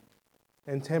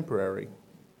and temporary.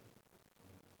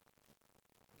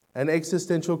 An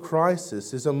existential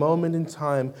crisis is a moment in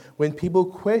time when people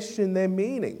question their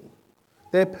meaning,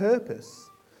 their purpose,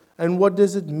 and what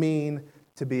does it mean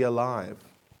to be alive.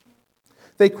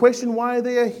 They question why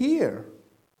they are here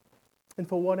and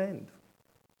for what end.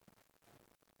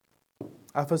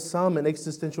 For some, an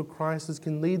existential crisis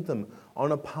can lead them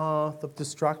on a path of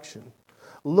destruction,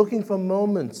 looking for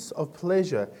moments of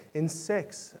pleasure in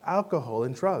sex, alcohol,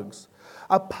 and drugs.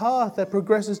 A path that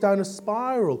progresses down a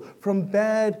spiral from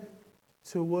bad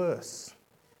to worse.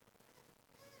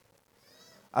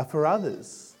 For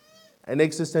others, an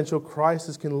existential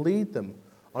crisis can lead them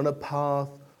on a path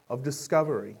of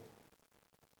discovery.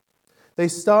 They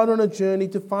start on a journey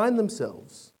to find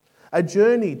themselves, a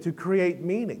journey to create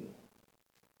meaning.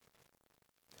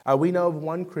 We know of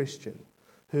one Christian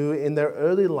who in their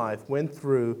early life went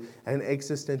through an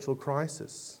existential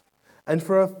crisis and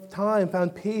for a time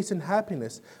found peace and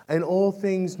happiness in all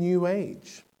things New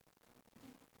Age.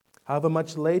 However,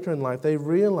 much later in life, they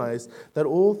realized that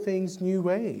all things New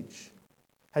Age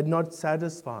had not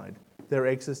satisfied their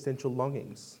existential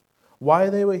longings, why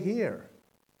they were here,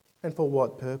 and for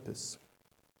what purpose.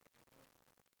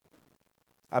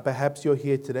 Perhaps you're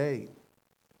here today.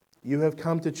 You have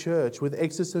come to church with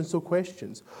existential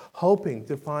questions, hoping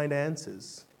to find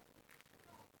answers.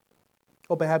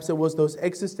 Or perhaps it was those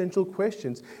existential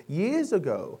questions years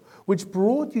ago which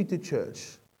brought you to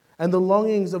church, and the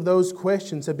longings of those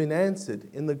questions have been answered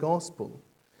in the gospel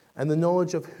and the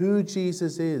knowledge of who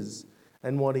Jesus is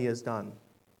and what he has done.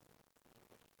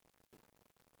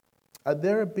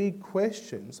 There are big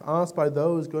questions asked by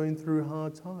those going through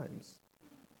hard times.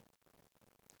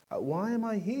 Why am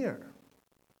I here?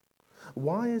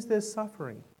 Why is there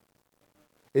suffering?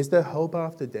 Is there hope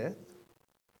after death?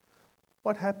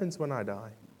 What happens when I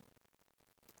die?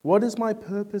 What is my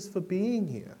purpose for being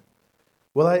here?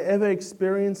 Will I ever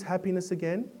experience happiness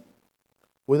again?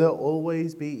 Will there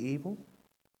always be evil?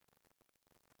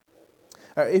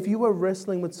 If you are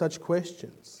wrestling with such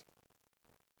questions,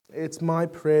 it's my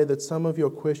prayer that some of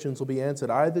your questions will be answered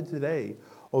either today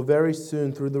or very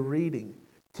soon through the reading,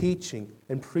 teaching,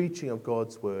 and preaching of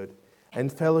God's Word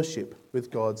and fellowship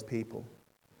with God's people.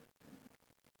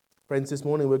 Friends, this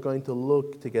morning we're going to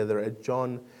look together at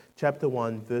John chapter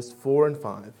 1, verse 4 and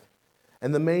 5.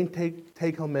 And the main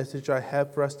take-home message I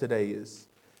have for us today is,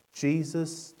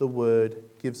 Jesus, the Word,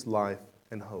 gives life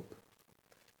and hope.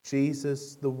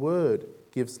 Jesus, the Word,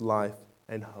 gives life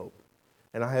and hope.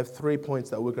 And I have 3 points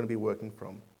that we're going to be working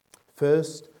from.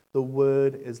 First, the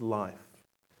Word is life.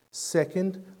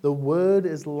 Second, the Word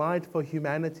is light for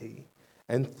humanity.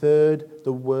 And third,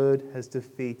 the Word has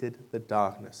defeated the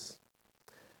darkness.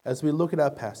 As we look at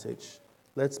our passage,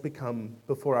 let's become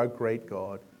before our great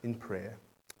God in prayer.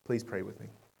 Please pray with me.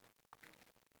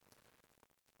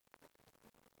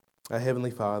 Our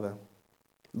Heavenly Father,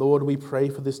 Lord, we pray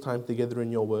for this time together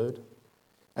in your Word.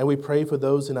 And we pray for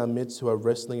those in our midst who are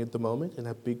wrestling at the moment and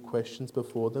have big questions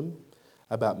before them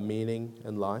about meaning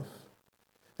and life.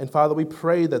 And Father, we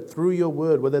pray that through your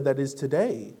Word, whether that is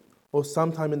today or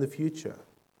sometime in the future,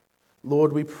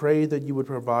 Lord, we pray that you would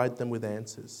provide them with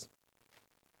answers.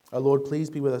 Lord, please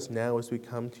be with us now as we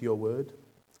come to your Word.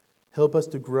 Help us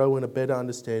to grow in a better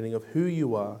understanding of who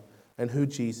you are and who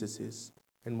Jesus is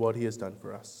and what he has done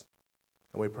for us.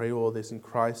 And we pray all this in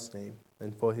Christ's name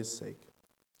and for his sake.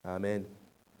 Amen.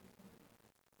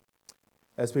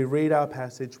 As we read our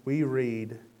passage, we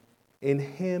read, "In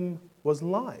him was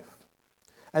life."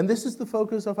 And this is the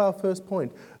focus of our first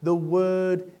point. The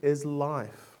Word is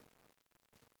life.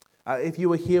 If you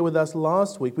were here with us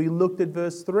last week, we looked at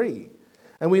verse 3.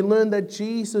 And we learned that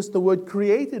Jesus, the Word,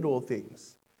 created all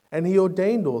things. And he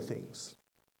ordained all things.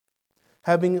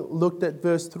 Having looked at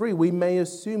verse 3, we may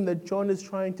assume that John is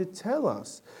trying to tell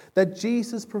us that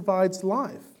Jesus provides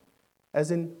life, as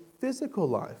in physical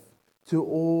life, to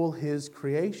all his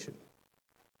creation.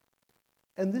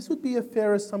 And this would be a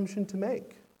fair assumption to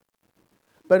make.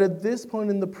 But at this point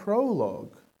in the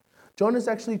prologue, John is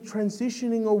actually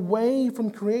transitioning away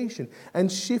from creation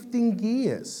and shifting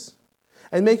gears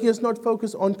and making us not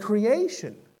focus on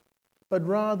creation, but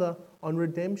rather on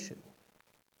redemption.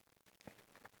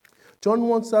 John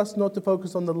wants us not to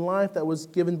focus on the life that was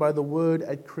given by the Word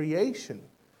at creation,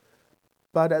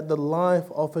 but at the life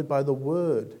offered by the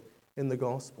Word in the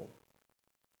Gospel.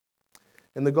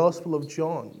 In the Gospel of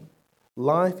John,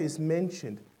 life is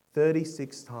mentioned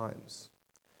 36 times.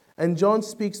 And John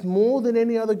speaks more than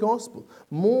any other Gospel,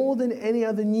 more than any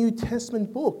other New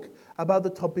Testament book about the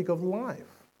topic of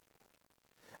life.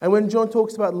 And when John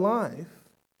talks about life,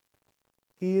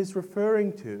 he is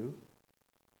referring to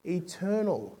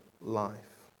eternal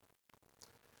life.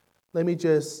 Let me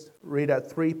just read out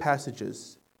 3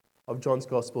 passages of John's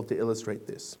Gospel to illustrate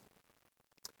this.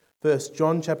 First,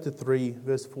 John chapter 3,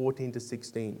 verse 14 to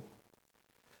 16.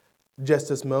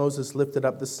 Just as Moses lifted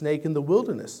up the snake in the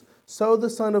wilderness, so the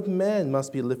Son of Man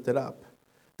must be lifted up,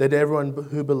 that everyone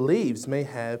who believes may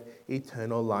have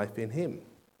eternal life in him.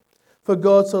 For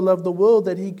God so loved the world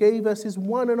that he gave us his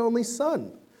one and only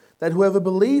Son, that whoever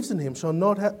believes in him shall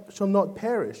not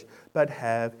perish, but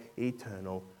have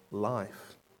eternal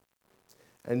life.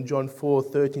 And John 4,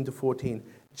 13 to 14,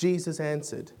 Jesus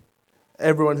answered,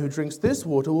 everyone who drinks this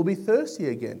water will be thirsty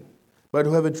again, but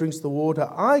whoever drinks the water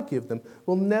I give them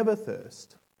will never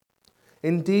thirst.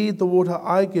 Indeed, the water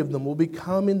I give them will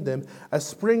become in them a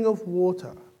spring of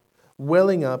water,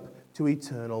 welling up to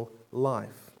eternal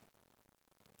life.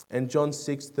 And John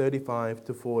 6, 35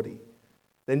 to 40.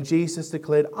 Then Jesus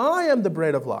declared, I am the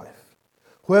bread of life.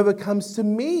 Whoever comes to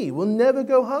me will never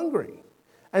go hungry,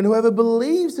 and whoever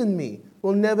believes in me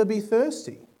will never be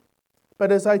thirsty.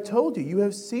 But as I told you, you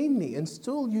have seen me, and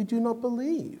still you do not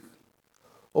believe.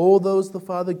 All those the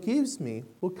Father gives me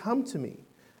will come to me,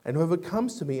 and whoever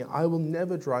comes to me I will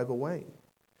never drive away.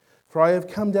 For I have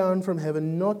come down from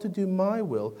heaven not to do my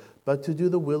will, but to do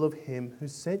the will of him who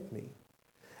sent me.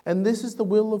 And this is the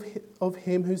will of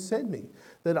him who sent me,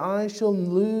 that I shall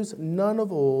lose none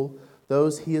of all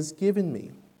those he has given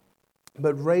me,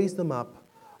 but raise them up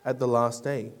at the last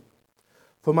day.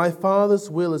 For my Father's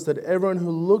will is that everyone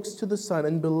who looks to the Son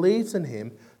and believes in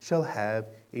him shall have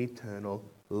eternal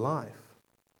life,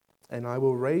 and I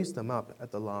will raise them up at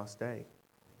the last day.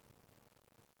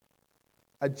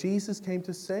 Jesus came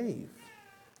to save.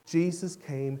 Jesus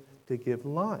came to give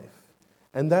life,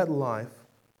 and that life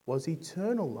was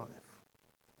eternal life.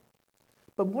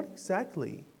 But what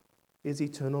exactly is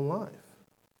eternal life,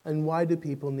 and why do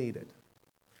people need it?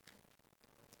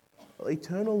 Well,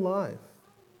 eternal life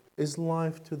is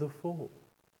life to the full.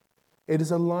 It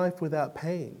is a life without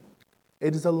pain.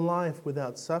 It is a life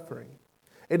without suffering.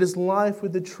 It is life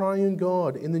with the triune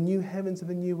God in the new heavens and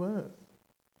the new earth.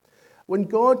 When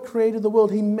God created the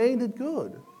world, he made it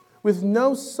good, with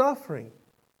no suffering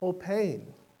or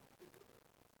pain.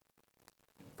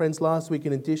 Friends, last week,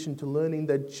 in addition to learning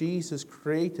that Jesus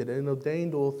created and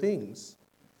ordained all things,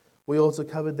 we also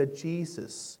covered that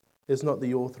Jesus is not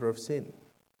the author of sin.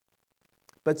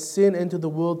 But sin entered the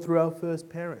world through our first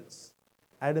parents,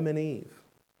 Adam and Eve.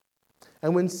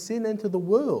 And when sin entered the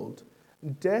world,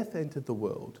 death entered the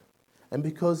world. And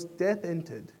because death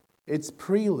entered, its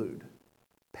prelude,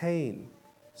 pain,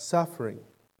 suffering,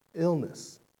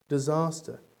 illness,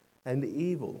 disaster, and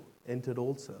evil entered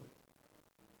also.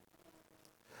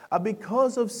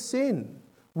 Because of sin,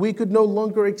 we could no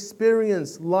longer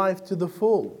experience life to the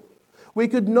full. We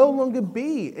could no longer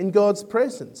be in God's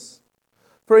presence.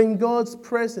 For in God's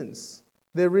presence,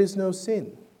 there is no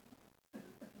sin.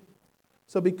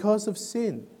 So because of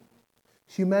sin,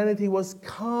 humanity was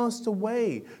cast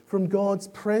away from God's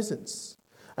presence,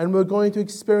 and we're going to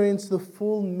experience the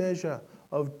full measure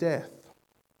of death.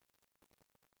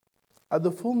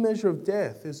 The full measure of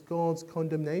death is God's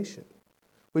condemnation,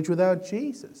 which without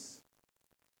Jesus,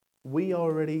 we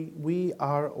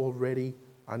are already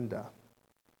under.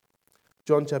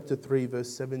 John chapter 3, verse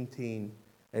 17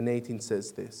 and 18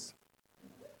 says this.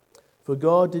 For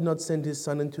God did not send his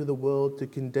Son into the world to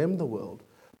condemn the world,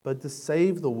 but to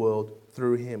save the world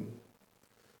through him.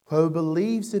 Whoever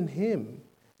believes in him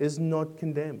is not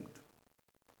condemned.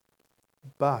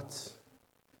 But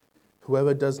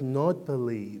whoever does not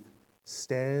believe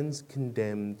stands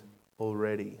condemned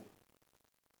already,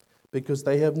 because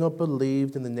they have not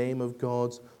believed in the name of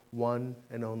God's one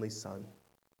and only Son.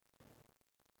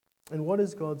 And what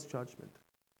is God's judgment?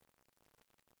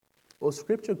 Well,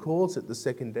 Scripture calls it the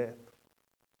second death,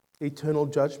 eternal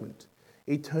judgment,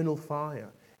 eternal fire,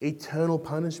 eternal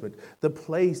punishment, the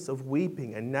place of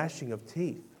weeping and gnashing of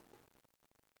teeth.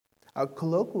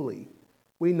 Colloquially,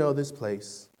 we know this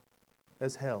place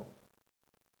as hell.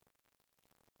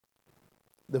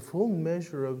 The full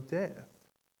measure of death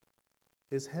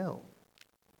is hell.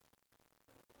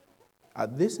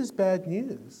 This is bad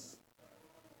news,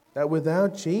 that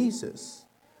without Jesus,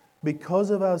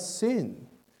 because of our sin,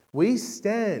 we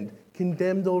stand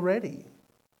condemned already.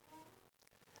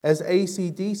 As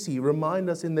AC/DC remind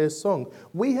us in their song,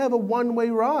 we have a one-way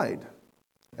ride,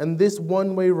 and this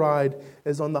one-way ride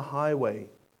is on the highway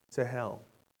to hell.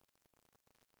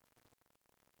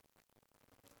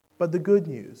 But the good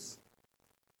news,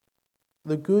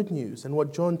 and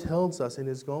what John tells us in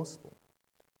his gospel,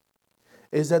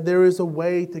 is that there is a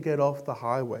way to get off the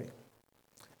highway,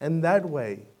 and that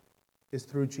way is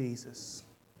through Jesus.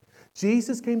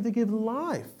 Jesus came to give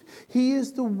life. He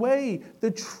is the way,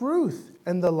 the truth,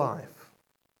 and the life.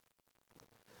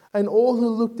 And all who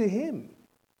look to him,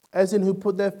 as in who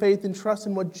put their faith and trust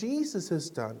in what Jesus has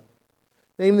done,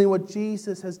 namely what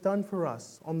Jesus has done for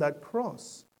us on that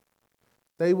cross,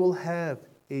 they will have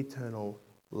eternal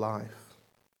life.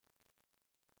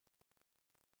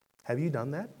 Have you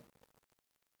done that?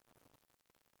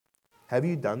 Have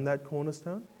you done that,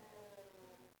 Cornerstone?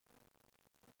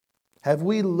 Have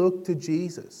we looked to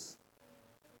Jesus?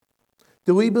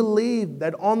 Do we believe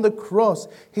that on the cross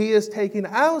he has taken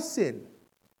our sin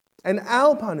and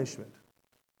our punishment?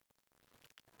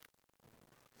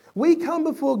 We come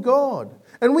before God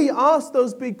and we ask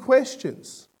those big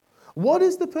questions. What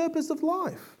is the purpose of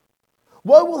life?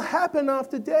 What will happen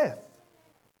after death?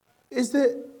 Is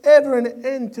there ever an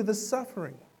end to the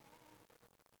suffering?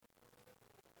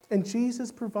 And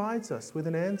Jesus provides us with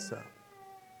an answer.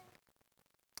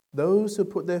 Those who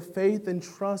put their faith and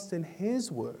trust in his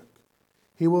work,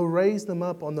 he will raise them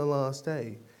up on the last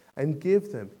day and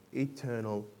give them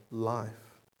eternal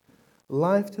life.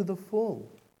 Life to the full.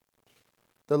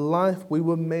 The life we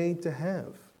were made to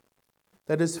have.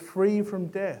 That is free from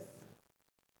death,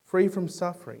 free from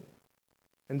suffering,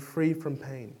 and free from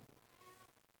pain.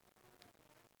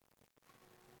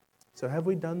 So have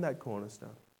we done that,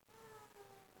 Cornerstone?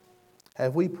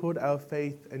 Have we put our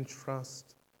faith and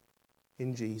trust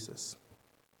in Jesus?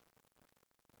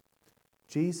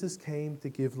 Jesus came to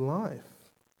give life,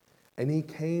 and he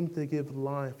came to give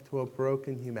life to a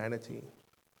broken humanity.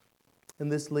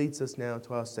 And this leads us now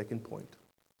to our second point.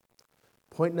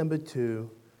 Point number 2,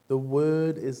 the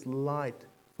Word is light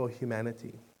for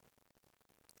humanity.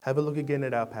 Have a look again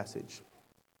at our passage.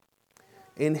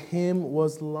 In him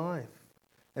was life,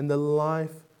 and the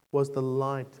life was the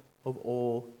light of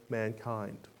all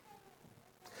mankind.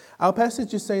 Our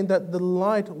passage is saying that the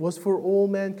light was for all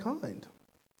mankind.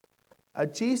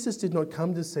 Jesus did not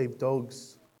come to save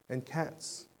dogs and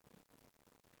cats.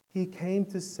 He came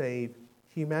to save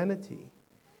humanity.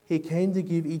 He came to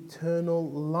give eternal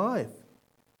life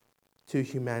to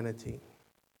humanity.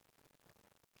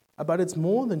 But it's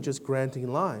more than just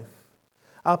granting life.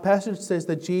 Our passage says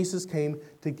that Jesus came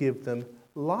to give them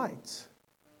light.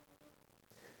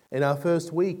 In our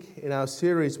first week in our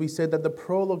series, we said that the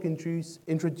prologue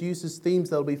introduces themes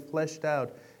that will be fleshed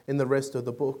out in the rest of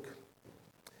the book.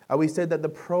 We said that the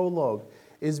prologue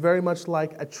is very much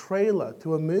like a trailer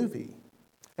to a movie.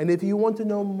 And if you want to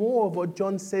know more of what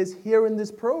John says here in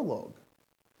this prologue,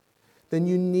 then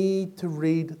you need to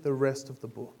read the rest of the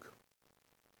book.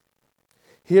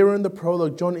 Here in the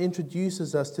prologue, John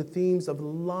introduces us to themes of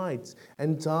light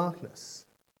and darkness.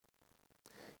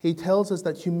 He tells us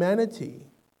that humanity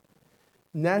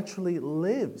naturally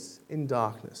lives in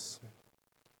darkness.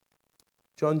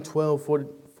 John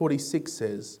 12:46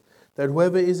 says that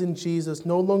whoever is in Jesus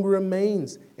no longer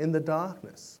remains in the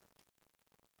darkness.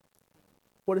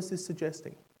 What is this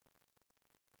suggesting?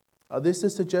 This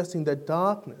is suggesting that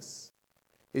darkness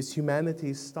is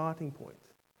humanity's starting point.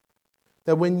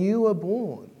 That when you were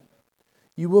born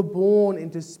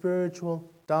into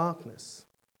spiritual darkness.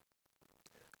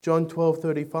 John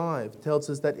 12:35 tells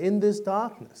us that in this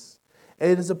darkness,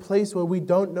 it is a place where we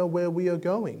don't know where we are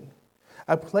going,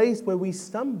 a place where we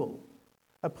stumble,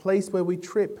 a place where we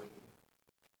trip.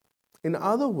 In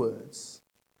other words,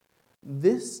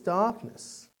 this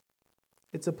darkness,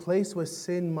 it's a place where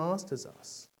sin masters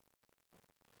us.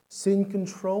 Sin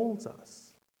controls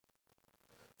us.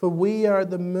 For we are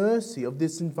at the mercy of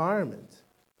this environment.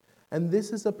 And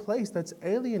this is a place that's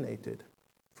alienated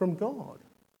from God,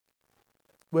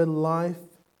 where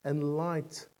life and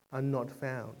light are not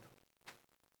found.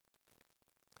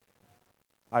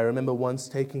 I remember once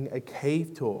taking a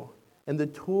cave tour, and the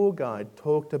tour guide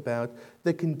talked about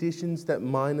the conditions that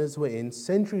miners were in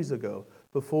centuries ago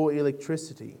before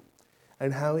electricity,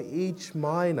 and how each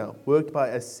miner worked by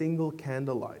a single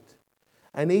candlelight,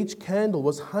 and each candle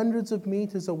was hundreds of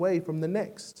meters away from the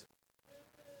next.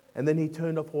 And then he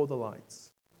turned off all the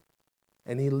lights,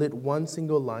 and he lit one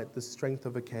single light, the strength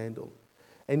of a candle,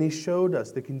 and he showed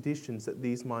us the conditions that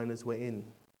these miners were in.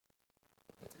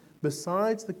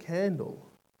 Besides the candle,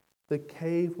 the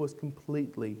cave was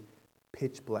completely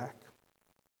pitch black.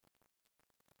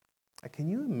 Can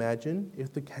you imagine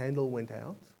if the candle went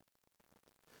out?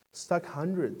 Stuck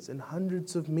hundreds and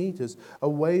hundreds of meters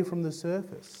away from the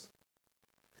surface.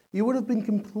 You would have been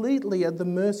completely at the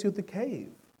mercy of the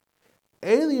cave,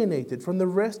 alienated from the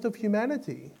rest of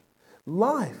humanity.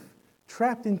 Life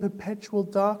trapped in perpetual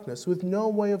darkness with no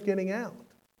way of getting out.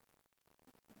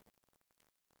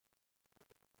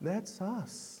 That's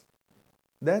us.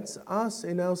 That's us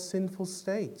in our sinful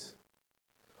state.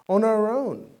 On our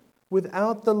own,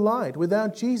 Without the light,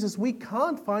 without Jesus, we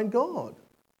can't find God.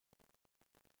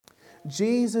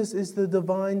 Jesus is the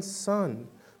divine Son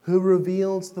who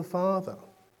reveals the Father.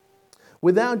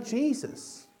 Without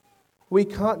Jesus, we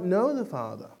can't know the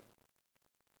Father.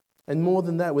 And more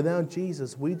than that, without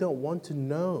Jesus, we don't want to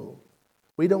know.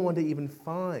 We don't want to even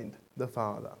find the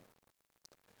Father.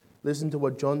 Listen to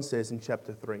what John says in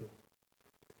chapter 3.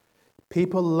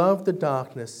 People love the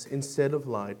darkness instead of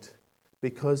light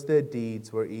because their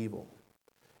deeds were evil.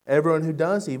 Everyone who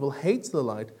does evil hates the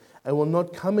light and will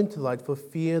not come into light for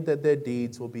fear that their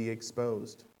deeds will be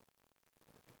exposed.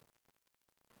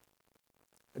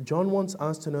 John wants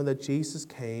us to know that Jesus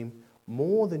came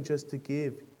more than just to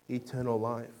give eternal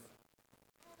life.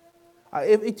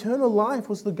 If eternal life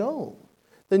was the goal,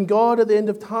 then God at the end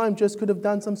of time just could have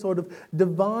done some sort of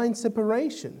divine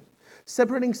separation,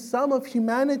 separating some of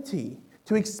humanity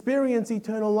to experience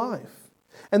eternal life,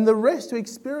 and the rest to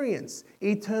experience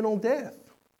eternal death.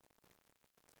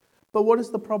 But what is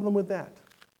the problem with that?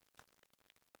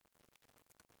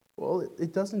 Well,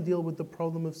 it doesn't deal with the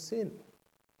problem of sin.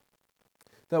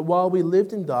 That while we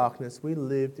lived in darkness, we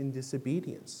lived in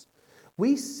disobedience.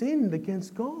 We sinned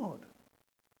against God.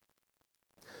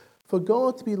 For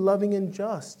God to be loving and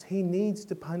just, He needs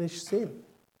to punish sin.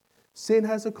 Sin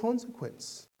has a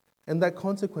consequence, and that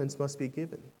consequence must be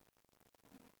given.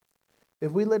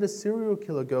 If we let a serial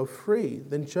killer go free,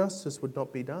 then justice would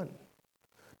not be done.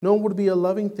 Nor would it be a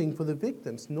loving thing for the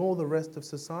victims, nor the rest of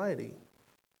society.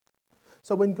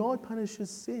 So when God punishes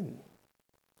sin,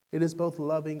 it is both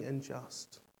loving and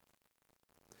just.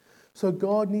 So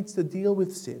God needs to deal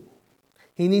with sin.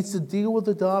 He needs to deal with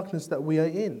the darkness that we are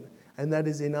in, and that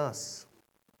is in us.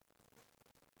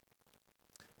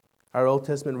 Our Old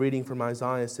Testament reading from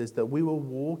Isaiah says that we were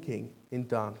walking in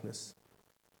darkness,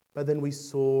 but then we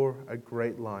saw a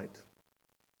great light.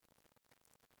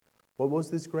 What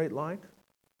was this great light?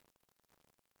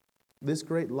 This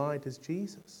great light is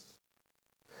Jesus.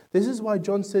 This is why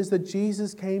John says that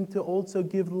Jesus came to also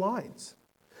give light.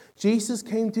 Jesus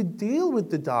came to deal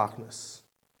with the darkness.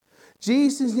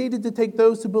 Jesus needed to take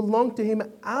those who belong to Him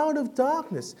out of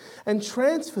darkness and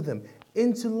transfer them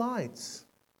into light.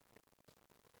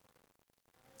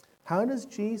 How does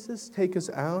Jesus take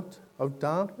us out of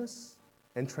darkness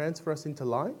and transfer us into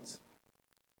light?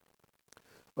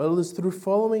 Well, it is through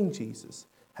following Jesus,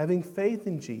 having faith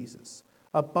in Jesus,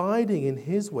 abiding in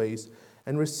His ways,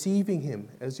 and receiving Him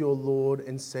as your Lord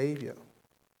and Savior.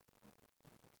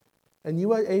 And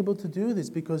you are able to do this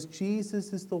because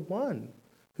Jesus is the one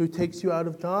who takes you out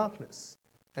of darkness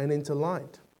and into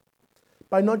light,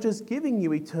 by not just giving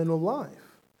you eternal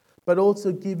life, but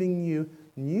also giving you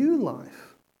new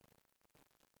life.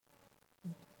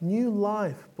 New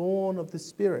life born of the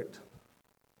Spirit.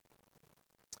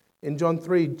 In John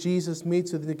 3, Jesus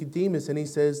meets with Nicodemus and He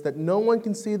says that no one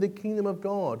can see the kingdom of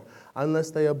God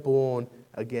unless they are born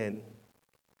again.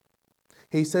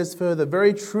 He says further,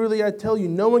 very truly I tell you,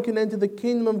 no one can enter the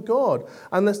kingdom of God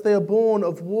unless they are born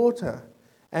of water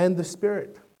and the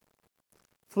Spirit.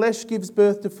 Flesh gives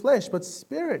birth to flesh, but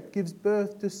Spirit gives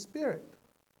birth to spirit.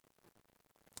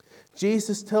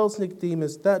 Jesus tells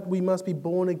Nicodemus that we must be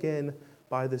born again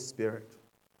by the Spirit.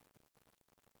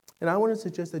 And I want to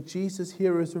suggest that Jesus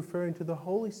here is referring to the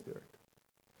Holy Spirit.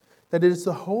 That it is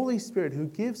the Holy Spirit who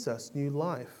gives us new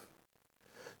life.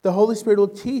 The Holy Spirit will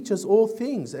teach us all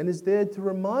things and is there to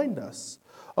remind us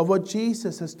of what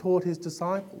Jesus has taught His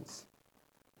disciples.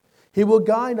 He will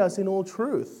guide us in all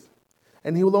truth,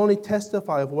 and He will only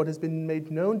testify of what has been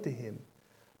made known to Him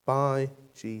by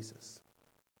Jesus.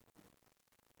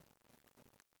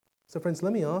 So friends,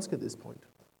 let me ask at this point,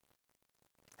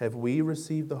 have we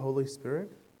received the Holy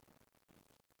Spirit?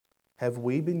 Have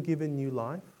we been given new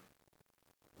life?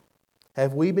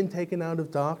 Have we been taken out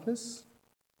of darkness?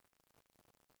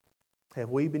 Have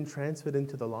we been transferred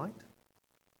into the light?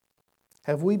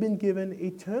 Have we been given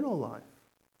eternal life?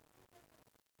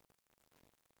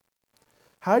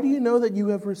 How do you know that you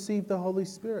have received the Holy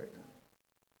Spirit?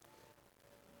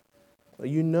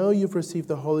 You know you've received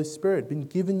the Holy Spirit, been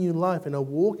given new life, and are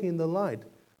walking in the light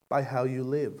by how you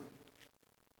live,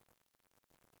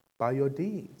 by your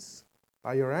deeds,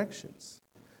 by your actions.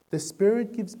 The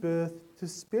Spirit gives birth to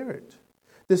Spirit.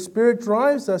 The Spirit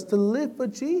drives us to live for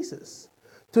Jesus,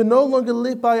 to no longer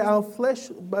live by our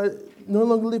fleshly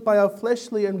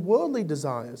and worldly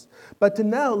desires, but to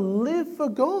now live for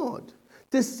God,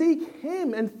 to seek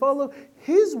Him and follow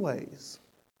His ways.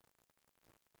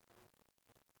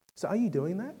 So are you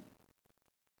doing that?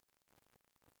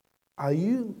 Are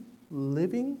you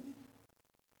living?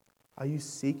 Are you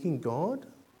seeking God?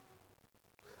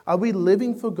 Are we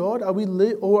living for God?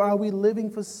 Or are we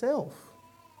living for self?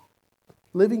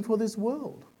 living for this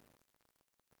world.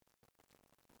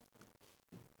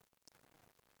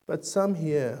 But some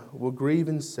here will grieve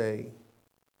and say,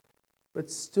 but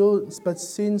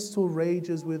sin still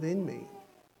rages within me.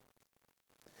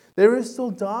 There is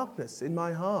still darkness in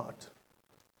my heart.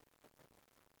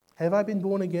 Have I been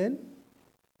born again,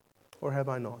 or have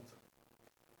I not?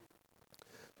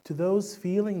 To those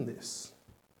feeling this,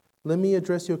 let me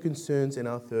address your concerns in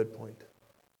our third point.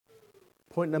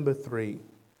 Point number 3,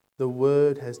 the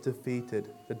Word has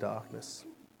defeated the darkness.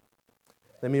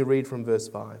 Let me read from verse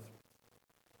 5.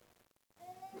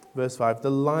 Verse 5,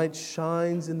 the light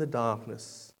shines in the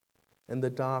darkness, and the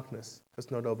darkness has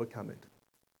not overcome it.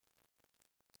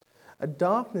 A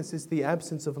darkness is the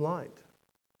absence of light.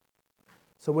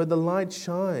 So where the light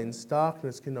shines,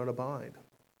 darkness cannot abide.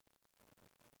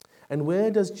 And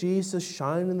where does Jesus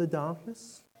shine in the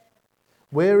darkness?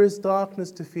 Where is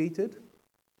darkness defeated?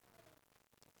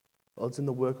 Well, it's in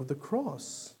the work of the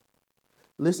cross.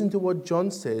 Listen to what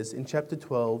John says in chapter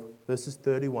 12, verses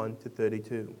 31 to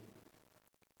 32.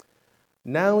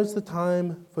 Now is the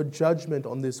time for judgment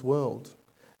on this world.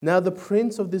 Now the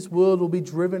prince of this world will be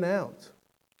driven out.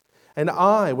 And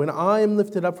I, when I am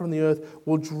lifted up from the earth,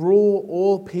 will draw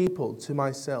all people to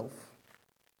myself.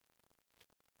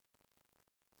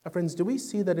 Our friends, do we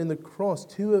see that in the cross,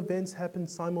 two events happen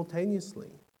simultaneously?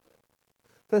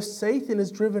 First, Satan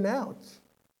is driven out.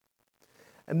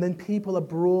 And then people are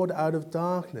brought out of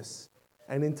darkness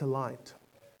and into light.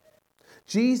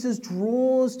 Jesus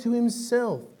draws to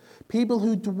himself people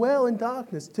who dwell in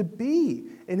darkness to be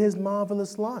in his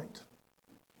marvelous light.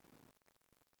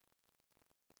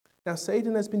 Now,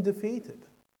 Satan has been defeated.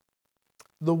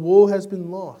 The war has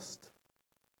been lost.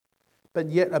 But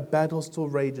yet a battle still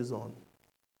rages on.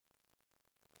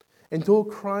 Until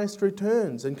Christ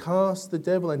returns and casts the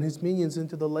devil and his minions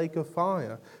into the lake of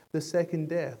fire, the second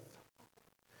death,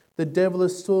 the devil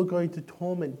is still going to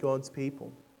torment God's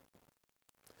people.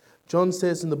 John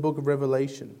says in the book of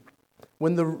Revelation,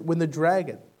 when the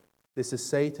dragon, this is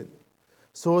Satan,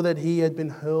 saw that he had been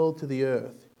hurled to the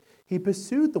earth, he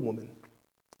pursued the woman,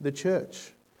 the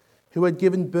church, who had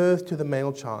given birth to the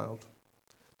male child.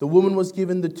 The woman was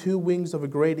given the 2 wings of a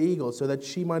great eagle so that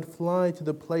she might fly to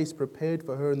the place prepared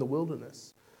for her in the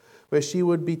wilderness, where she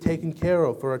would be taken care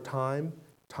of for a time,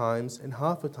 times, and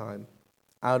half a time,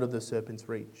 out of the serpent's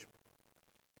reach.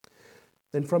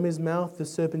 Then from his mouth the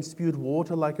serpent spewed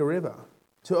water like a river,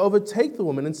 to overtake the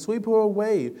woman and sweep her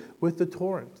away with the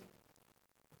torrent.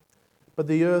 But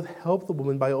the earth helped the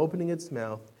woman by opening its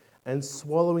mouth and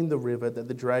swallowing the river that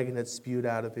the dragon had spewed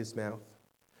out of his mouth.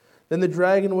 Then the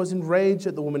dragon was enraged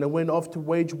at the woman and went off to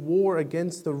wage war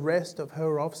against the rest of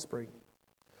her offspring,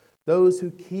 those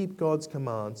who keep God's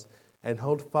commands and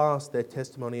hold fast their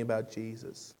testimony about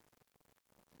Jesus.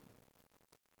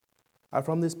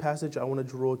 From this passage, I want to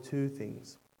draw 2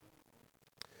 things.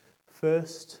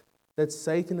 First, that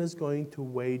Satan is going to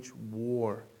wage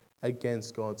war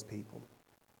against God's people.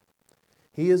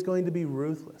 He is going to be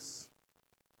ruthless.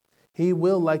 He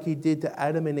will, like he did to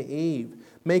Adam and Eve,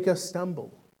 make us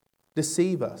stumble,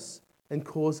 deceive us, and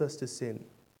cause us to sin.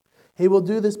 He will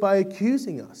do this by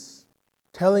accusing us,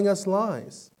 telling us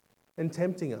lies, and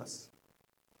tempting us.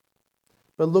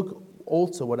 But look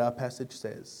also what our passage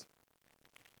says.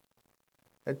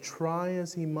 That try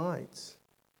as he might,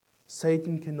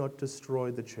 Satan cannot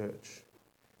destroy the church.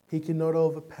 He cannot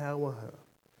overpower her.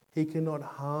 He cannot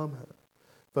harm her,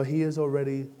 for he has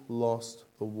already lost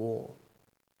the war.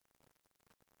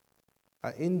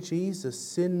 In Jesus,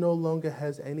 sin no longer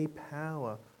has any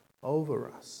power over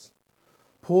us.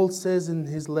 Paul says in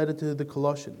his letter to the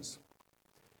Colossians,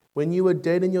 when you were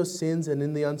dead in your sins and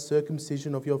in the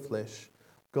uncircumcision of your flesh,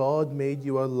 God made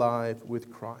you alive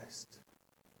with Christ.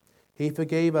 He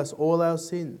forgave us all our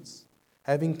sins,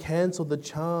 having cancelled the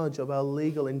charge of our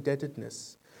legal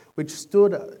indebtedness, which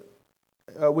stood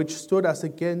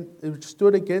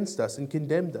against us and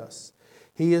condemned us.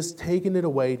 He has taken it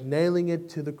away, nailing it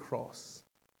to the cross.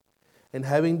 And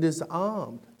having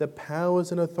disarmed the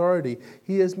powers and authority,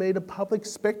 he has made a public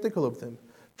spectacle of them,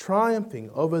 triumphing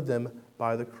over them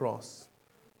by the cross.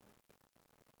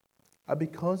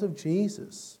 Because of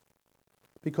Jesus,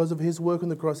 because of his work on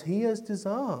the cross, he has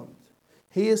disarmed.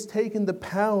 He has taken the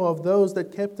power of those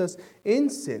that kept us in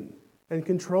sin and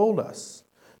controlled us.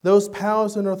 Those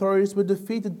powers and authorities were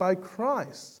defeated by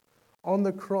Christ on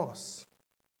the cross.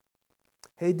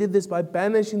 He did this by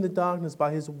banishing the darkness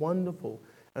by his wonderful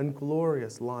and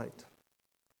glorious light.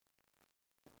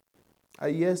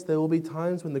 Yes, there will be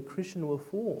times when the Christian will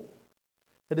fall,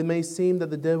 that it may seem that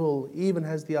the devil even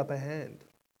has the upper hand.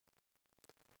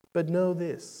 But know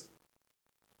this,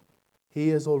 he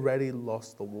has already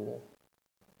lost the war.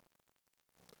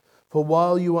 For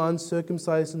while you are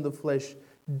uncircumcised in the flesh,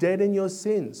 dead in your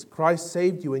sins, Christ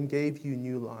saved you and gave you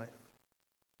new life.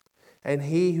 And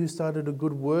he who started a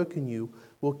good work in you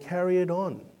will carry it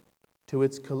on to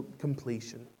its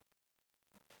completion.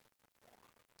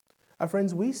 Our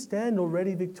friends, we stand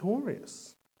already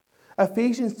victorious.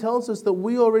 Ephesians tells us that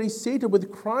we are already seated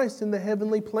with Christ in the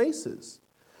heavenly places.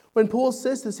 When Paul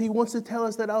says this, he wants to tell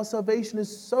us that our salvation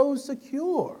is so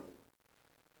secure.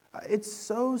 It's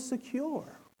so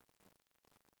secure.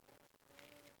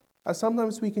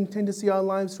 Sometimes we can tend to see our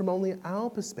lives from only our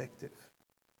perspective,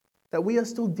 that we are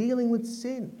still dealing with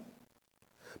sin.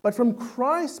 But from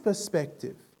Christ's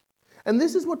perspective, and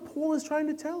this is what Paul is trying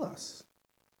to tell us,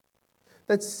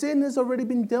 that sin has already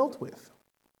been dealt with.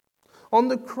 On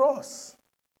the cross,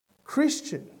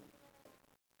 Christian,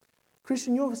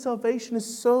 your salvation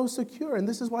is so secure. And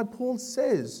this is why Paul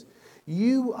says,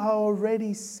 you are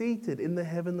already seated in the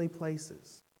heavenly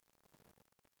places.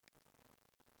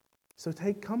 So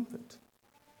take comfort.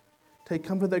 Take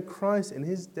comfort that Christ in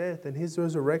his death and his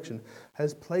resurrection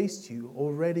has placed you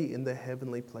already in the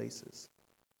heavenly places.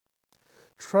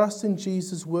 Trust in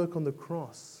Jesus' work on the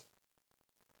cross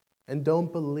and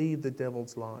don't believe the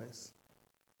devil's lies.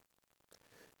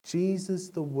 Jesus,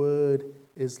 the Word,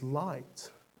 is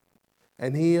light,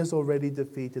 and he has already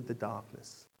defeated the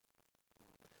darkness.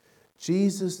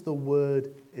 Jesus, the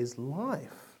Word, is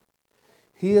life.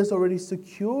 He has already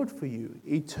secured for you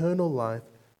eternal life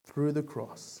through the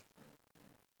cross.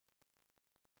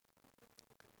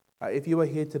 If you are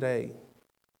here today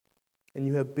and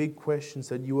you have big questions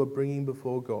that you are bringing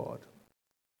before God,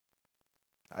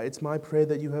 it's my prayer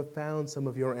that you have found some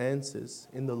of your answers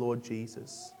in the Lord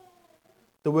Jesus,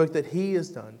 the work that he has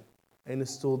done and is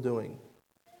still doing.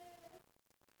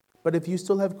 But if you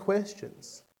still have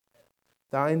questions,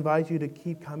 then I invite you to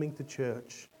keep coming to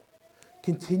church,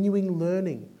 continuing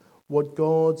learning what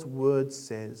God's Word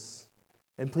says.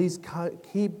 And please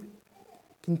keep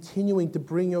continuing to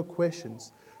bring your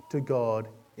questions to God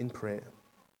in prayer.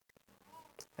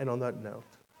 And on that note,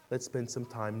 let's spend some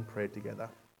time in prayer together.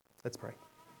 Let's pray.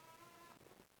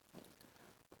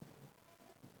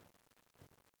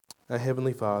 Our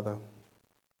Heavenly Father,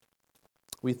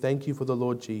 we thank you for the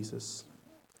Lord Jesus.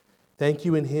 Thank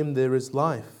you, in him there is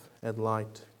life and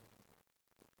light.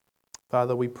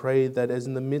 Father, we pray that as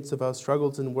in the midst of our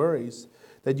struggles and worries,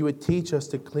 that you would teach us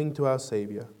to cling to our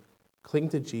Savior, cling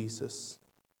to Jesus.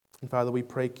 And Father, we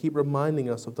pray, keep reminding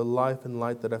us of the life and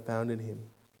light that are found in him.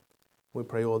 We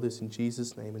pray all this in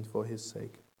Jesus' name and for his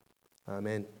sake.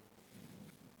 Amen.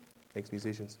 Thanks,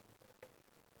 musicians.